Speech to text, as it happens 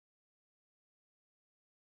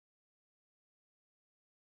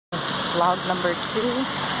vlog number 2,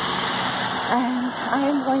 and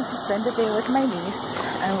I am going to spend the day with my niece,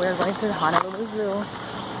 and we're going to the Honolulu Zoo.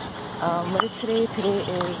 What is today? Today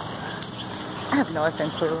is, I have no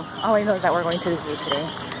effing clue. All I know is that we're going to the zoo today,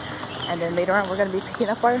 and then later on we're going to be picking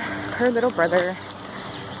up her little brother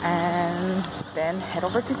and then head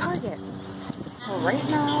over to Target. So right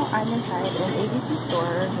now I'm inside an ABC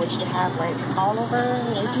store, which they have like all over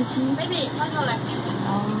Waikiki.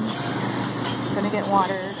 Gonna get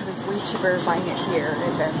water because it's way cheaper buying it here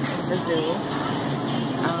than the zoo.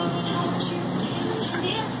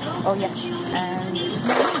 Oh yeah, and this is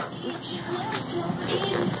my niece. Say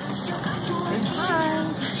hi.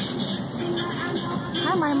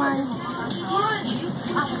 Hi, my.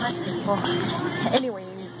 Well,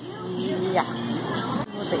 anyways, yeah.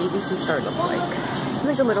 What the ABC store looks like. It's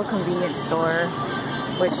like a little convenience store,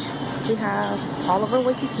 which we have all over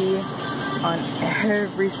Waikiki on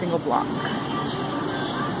every single block.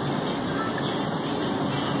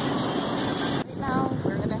 Right now,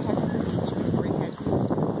 we're gonna head to the beach before we head to the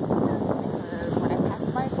zoo, because when I pass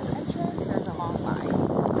by the entrance, there's a long line.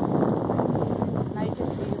 Now you can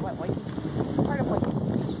see what Waikiki, part of Waikiki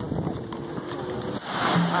Beach looks like.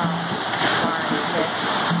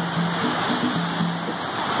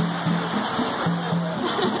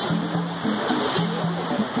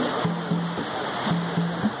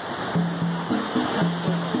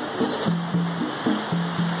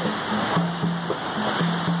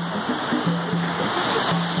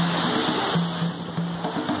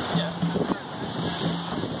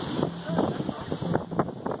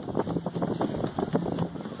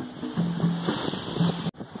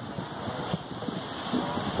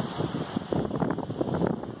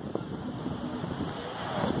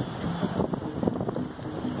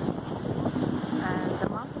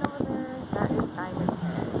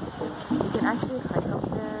 Actually hike up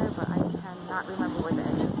there, but I cannot remember where the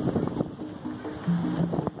entrance is.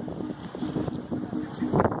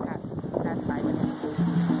 That's Diamond Head.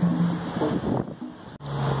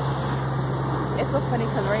 It's so funny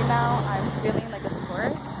because right now I'm feeling like a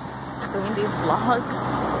tourist doing these vlogs,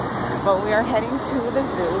 but we are heading to the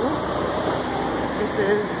zoo. This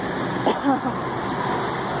is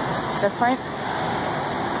the front,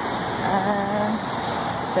 and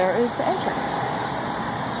there is the entrance.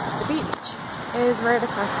 The beach is right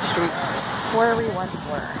across the street where we once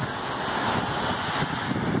were.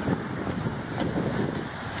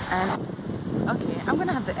 And okay, I'm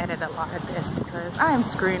gonna have to edit a lot of this because I am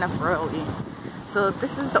screwing up royally. So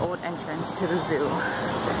this is the old entrance to the zoo,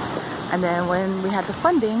 and then when we had the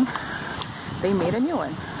funding, they made a new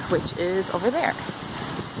one, which is over there.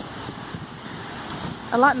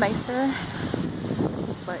 A lot nicer,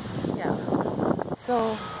 but yeah.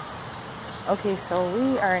 So okay, so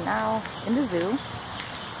we are now in the zoo,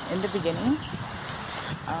 in the beginning.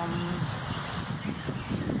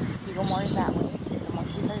 You go more that way, the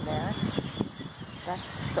monkeys are there.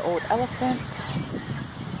 That's the old elephant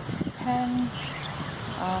pen.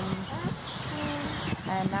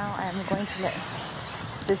 And now I'm going to let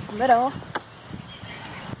this little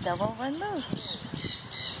devil run loose.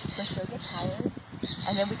 So she'll get tired,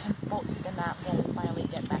 and then we can both take a nap when we finally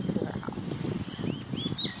get back to her house.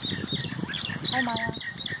 Hi, Maya.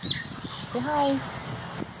 Say hi.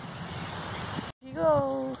 There she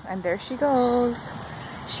goes. And there she goes.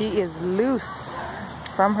 She is loose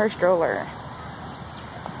from her stroller.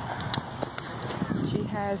 She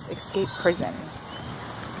has escaped prison.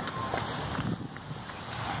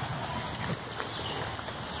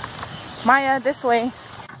 Maya, this way.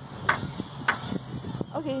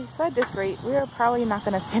 Okay, so at this rate, we are probably not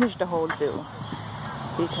going to finish the whole zoo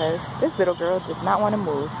because this little girl does not want to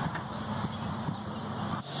move.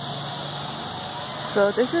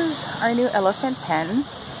 So this is our new elephant pen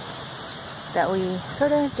that we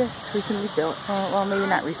sort of just recently built. Well, maybe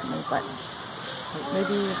not recently, but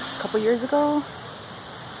maybe a couple years ago.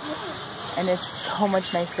 And it's so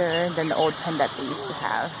much nicer than the old pen that we used to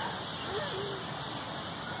have.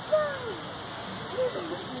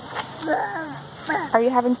 Are you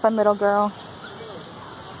having fun, little girl?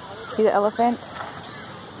 See the elephant?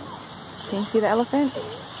 Can you see the elephant?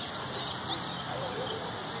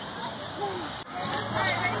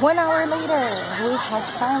 1 hour later, we have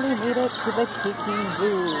finally made it to the Kiki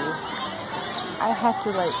Zoo. I had to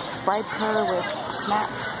like bribe her with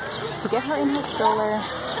snacks to get her in her stroller,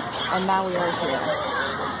 and now we are here.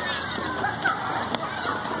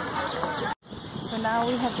 So now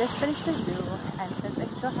we have just finished the zoo, and since I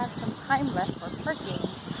still have some time left for parking,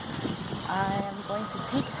 I am going to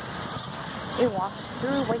take a walk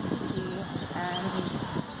through Waikiki and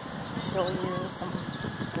show you some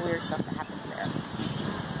weird stuff that happens there.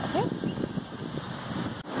 Okay?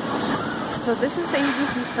 So this is the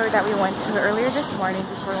ABC store that we went to earlier this morning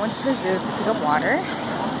before we went to the zoo to pick up water.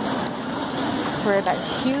 For that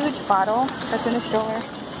huge bottle that's in the store, it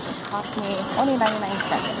cost me only 99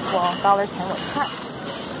 cents. Well, $1.10 with tax.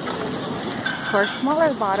 For a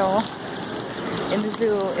smaller bottle in the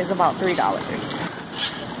zoo is about $3.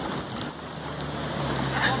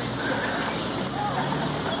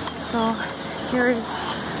 So here's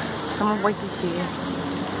some of Waikiki,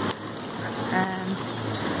 and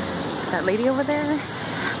that lady over there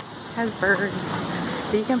has birds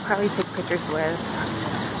that you can probably take pictures with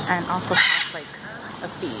and also cost like a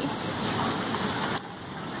fee.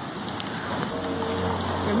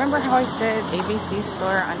 Remember how I said ABC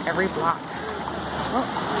store on every block? Well,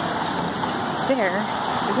 there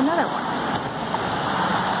is another one.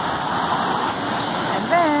 And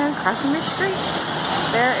then crossing the street,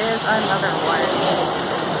 there is another one,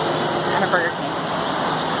 and a Burger King.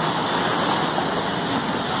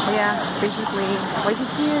 But yeah, basically,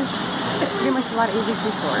 Waikiki is pretty much a lot of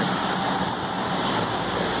ABC stores.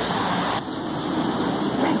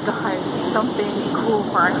 Thank God, something cool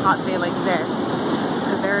for a hot day like this,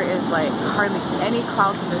 because there is like hardly any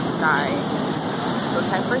clouds in the sky. So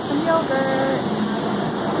time for some yogurt.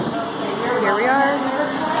 Here we are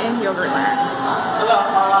in Yogurtland.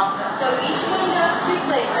 So each one has 2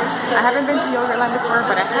 flavors. So I haven't been to Yogurtland before,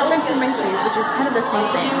 but I have been to Minty's, which is kind of the same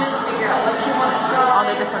thing. figure out what you want to try. All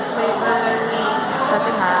the different flavors that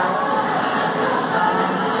they have.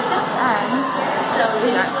 And we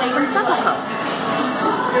got some Snuggle Cups.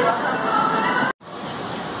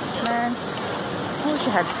 Man, I wish I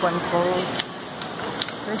had swim clothes.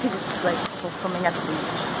 I could just like go swimming at the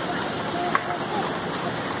beach.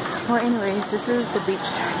 Well, anyways, this is the beach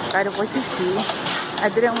side of Waikiki. I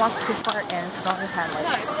didn't walk too far in because I only had like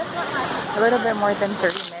a little bit more than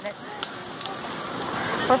 30 minutes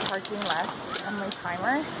for parking left on my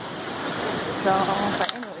timer. So, but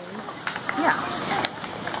anyways, yeah.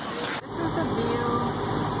 This is the view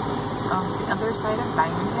of the other side of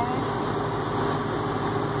Diamond Head.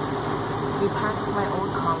 We passed my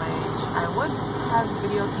old college. I would have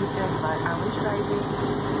videotaped it, but I was driving.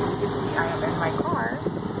 As you can see, I am in my car.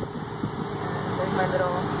 And there's my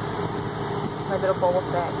little Boba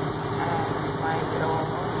Fett and my little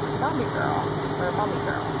zombie girl, or mommy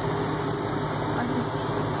girl.